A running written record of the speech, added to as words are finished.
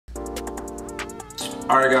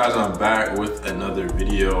Alright guys, I'm back with another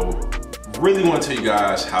video. Really want to tell you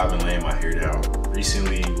guys how I've been laying my hair down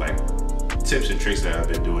recently, like tips and tricks that I've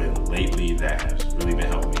been doing lately that has really been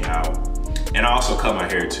helping me out. And I also cut my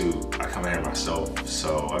hair too. I cut my hair myself,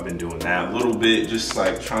 so I've been doing that a little bit, just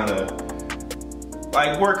like trying to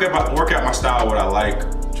like work out my style, what I like,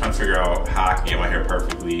 trying to figure out how I can get my hair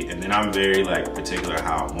perfectly. And then I'm very like particular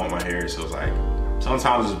how I want my hair, so it's like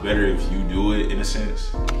sometimes it's better if you do it in a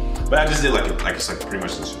sense. But I just did it's pretty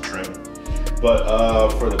much just a trim.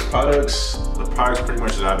 But for the products pretty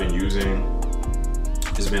much that I've been using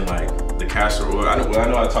has been like the castor oil. I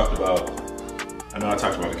know I talked about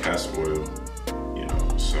the castor oil, you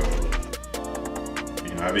know, so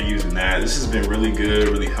you know, I've been using that. This has been really good,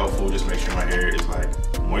 really helpful. Just make sure my hair is like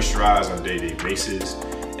moisturized on a day-to-day basis.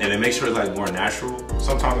 And then make sure it's like more natural.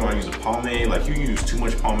 Sometimes when I use a pomade, like you use too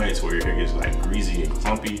much pomade to where your hair gets like greasy and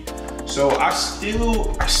clumpy. So I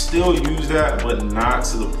still use that, but not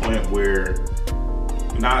to the point where,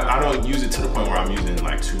 I don't use it to the point where I'm using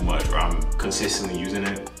like too much, or I'm consistently using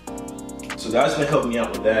it. So that's been helping me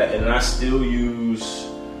out with that. And then I still use,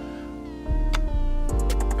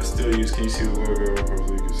 can you see the logo?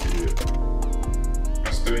 Hopefully you can see it.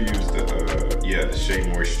 I still use the Shea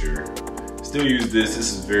Moisture. Still use this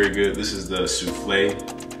is very good. This is the Souffle.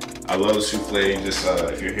 I love the Souffle, just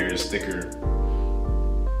if your hair is thicker.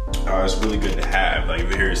 It's really good to have. Like if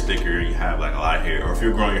your hair is thicker, you have like a lot of hair, or if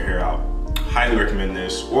you're growing your hair out, highly recommend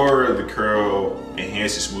this. Or the Curl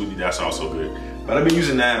Enhanced Smoothie, that's also good. But I've been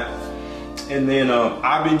using that. And then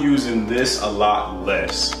I've been using this a lot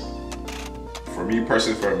less. For me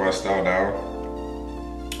personally, for my style now,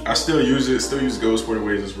 I still use it, Go Sporty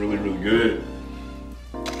Waves, it's really, really good.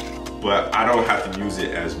 But I don't have to use it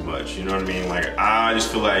as much, you know what I mean? Like I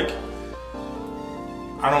just feel like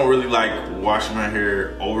I don't really like washing my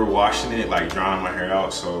hair, over washing it, like drying my hair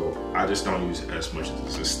out, so I just don't use it as much as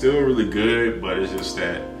this. It's still really good, but it's just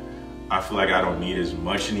that I feel like I don't need as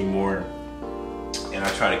much anymore, and I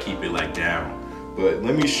try to keep it like down. But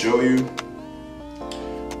let me show you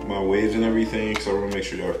my waves and everything, so I want to make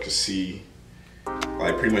sure y'all can see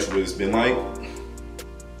like pretty much what it's been like.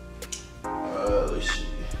 Let's see.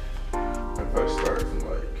 If I start from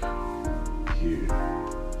like here.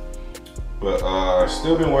 But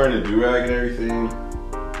still been wearing the do-rag and everything.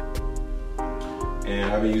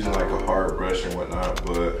 And I've been using like a hard brush and whatnot,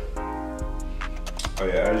 but oh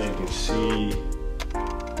yeah, as you can see, yeah,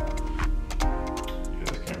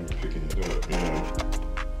 this camera's picking it up, you know.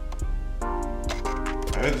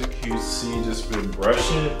 As you can see, just been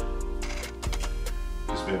brushing.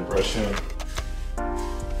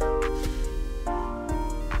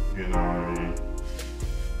 You know what I mean?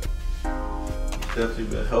 Definitely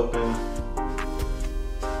been helping.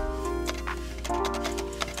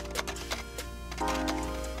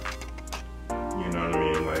 You know what I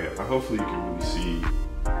mean? Like, hopefully you can really see.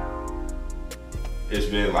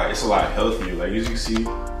 It's a lot healthier. Like, as you can see,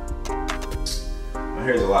 my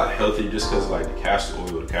hair is a lot healthier just because like the castor oil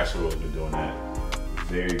has been doing that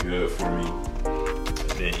very good for me.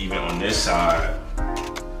 And then even on this side,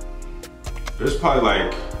 there's probably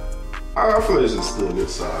like, I feel like this is still a good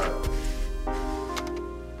side.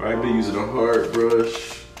 But I've been using a hard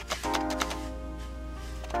brush.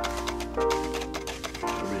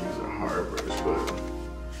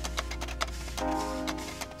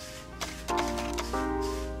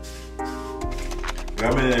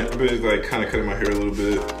 I've been like kind of cutting my hair a little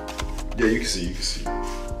bit. Yeah, you can see. You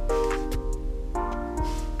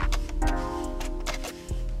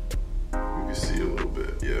can see a little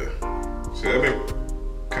bit, yeah. So I've been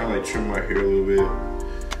kind of like trimming my hair a little bit.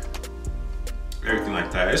 Everything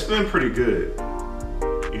like that. It's been pretty good.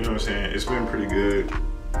 You know what I'm saying? It's been pretty good.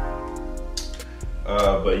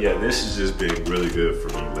 But yeah, this has just been really good for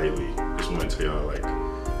me lately. Just want to tell y'all, like,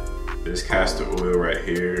 this castor oil right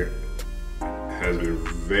here has been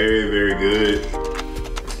very, very good.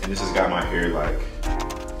 And this has got my hair like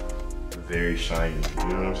very shiny. You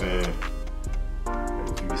know what I'm saying? Like,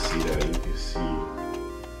 if you can see that, you can see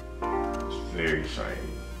it's very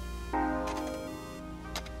shiny.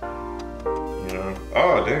 You know?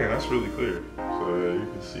 Oh dang, that's really clear. So yeah, you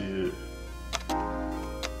can see it.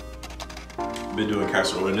 Been doing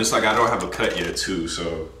castor oil, and it's like I don't have a cut yet too,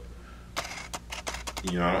 so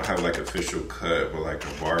you know, I don't have like official cut, but like a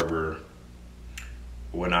barber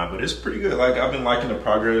whatnot, but it's pretty good. Like I've been liking the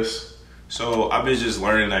progress. So I've been just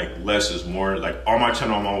learning like less is more. Like on my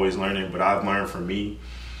channel I'm always learning, but I've learned for me,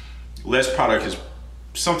 less product is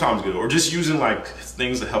sometimes good, or just using like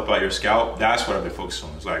things to help out your scalp. That's what I've been focused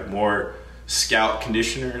on. It's like more scalp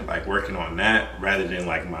conditioner, like working on that rather than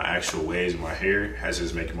like my actual waves in my hair has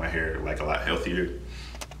just making my hair like a lot healthier.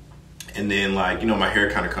 And then like, you know, my hair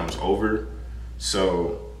kind of comes over.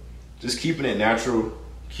 So just keeping it natural,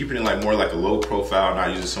 keeping it like more like a low profile, not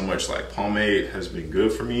using so much like pomade has been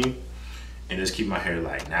good for me. And just keep my hair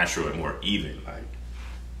like natural and more even, like,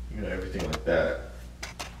 you know, everything like that.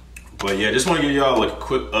 But yeah, just want to give y'all like a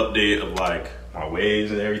quick update of like my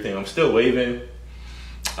waves and everything. I'm still waving.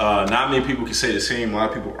 Not many people can say the same. A lot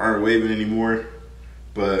of people aren't waving anymore,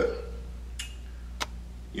 but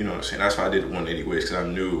you know what I'm saying? That's why I did the 180 waves, because I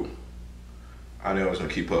knew I was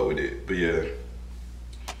gonna keep up with it. But yeah,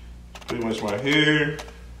 pretty much my hair,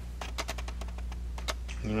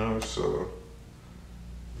 you know, so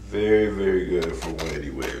very, very good for 180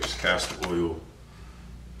 waves. Castor oil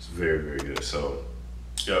is very, very good. So,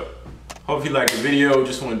 yep. Hope you liked the video.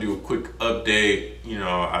 Just want to do a quick update. You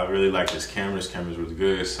know, I really like this camera. This camera's really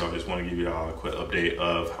good. So I just want to give you all a quick update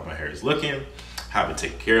of how my hair is looking, how to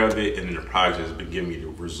take care of it, and then the product has been giving me the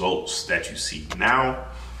results that you see now.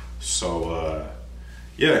 So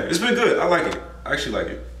yeah, it's been good. I like it. I actually like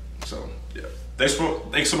it. So yeah, thanks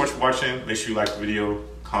so much for watching. Make sure you like the video,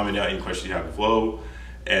 comment down any questions you have below,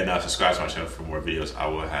 and subscribe to my channel for more videos. I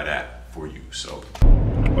will have that for you. So,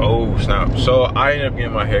 oh snap. So I ended up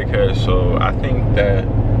getting my hair cut, so I think that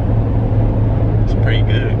it's pretty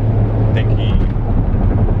good. I think he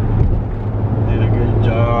did a good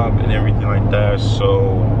job and everything like that.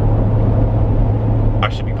 So I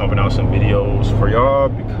should be pumping out some videos for y'all,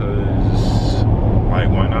 because like,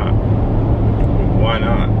 why not? Why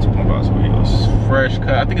not to pump out some videos? Fresh cut.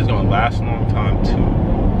 I think it's gonna last a long time too.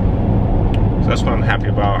 So that's what I'm happy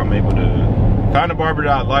about. I'm able to find a barber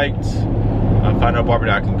that I liked. Find a barber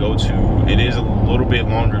that I can go to. It is a little bit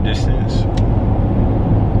longer distance,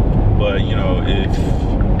 but you know, if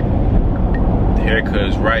the haircut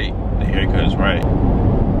is right, the haircut is right.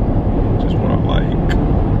 Just what I like.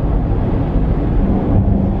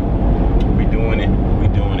 We doing it. We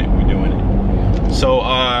doing it. We doing it. So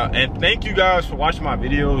and thank you guys for watching my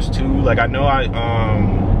videos too. Like, I know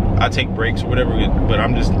I take breaks or whatever, but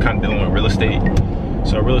I'm just kind of dealing with real estate.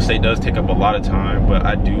 So real estate does take up a lot of time, but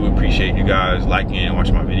I do appreciate you guys liking and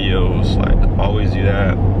watching my videos. Like, always do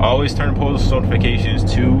that. Always turn post notifications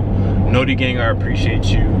too. Noti Gang, I appreciate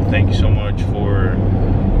you. Thank you so much for,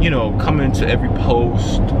 you know, coming to every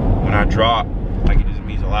post when I drop. Like, it just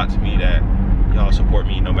means a lot to me that y'all support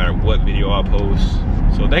me no matter what video I post.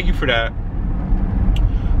 So thank you for that.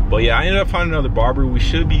 But yeah, I ended up finding another barber. We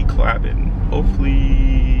should be collabing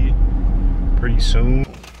hopefully pretty soon.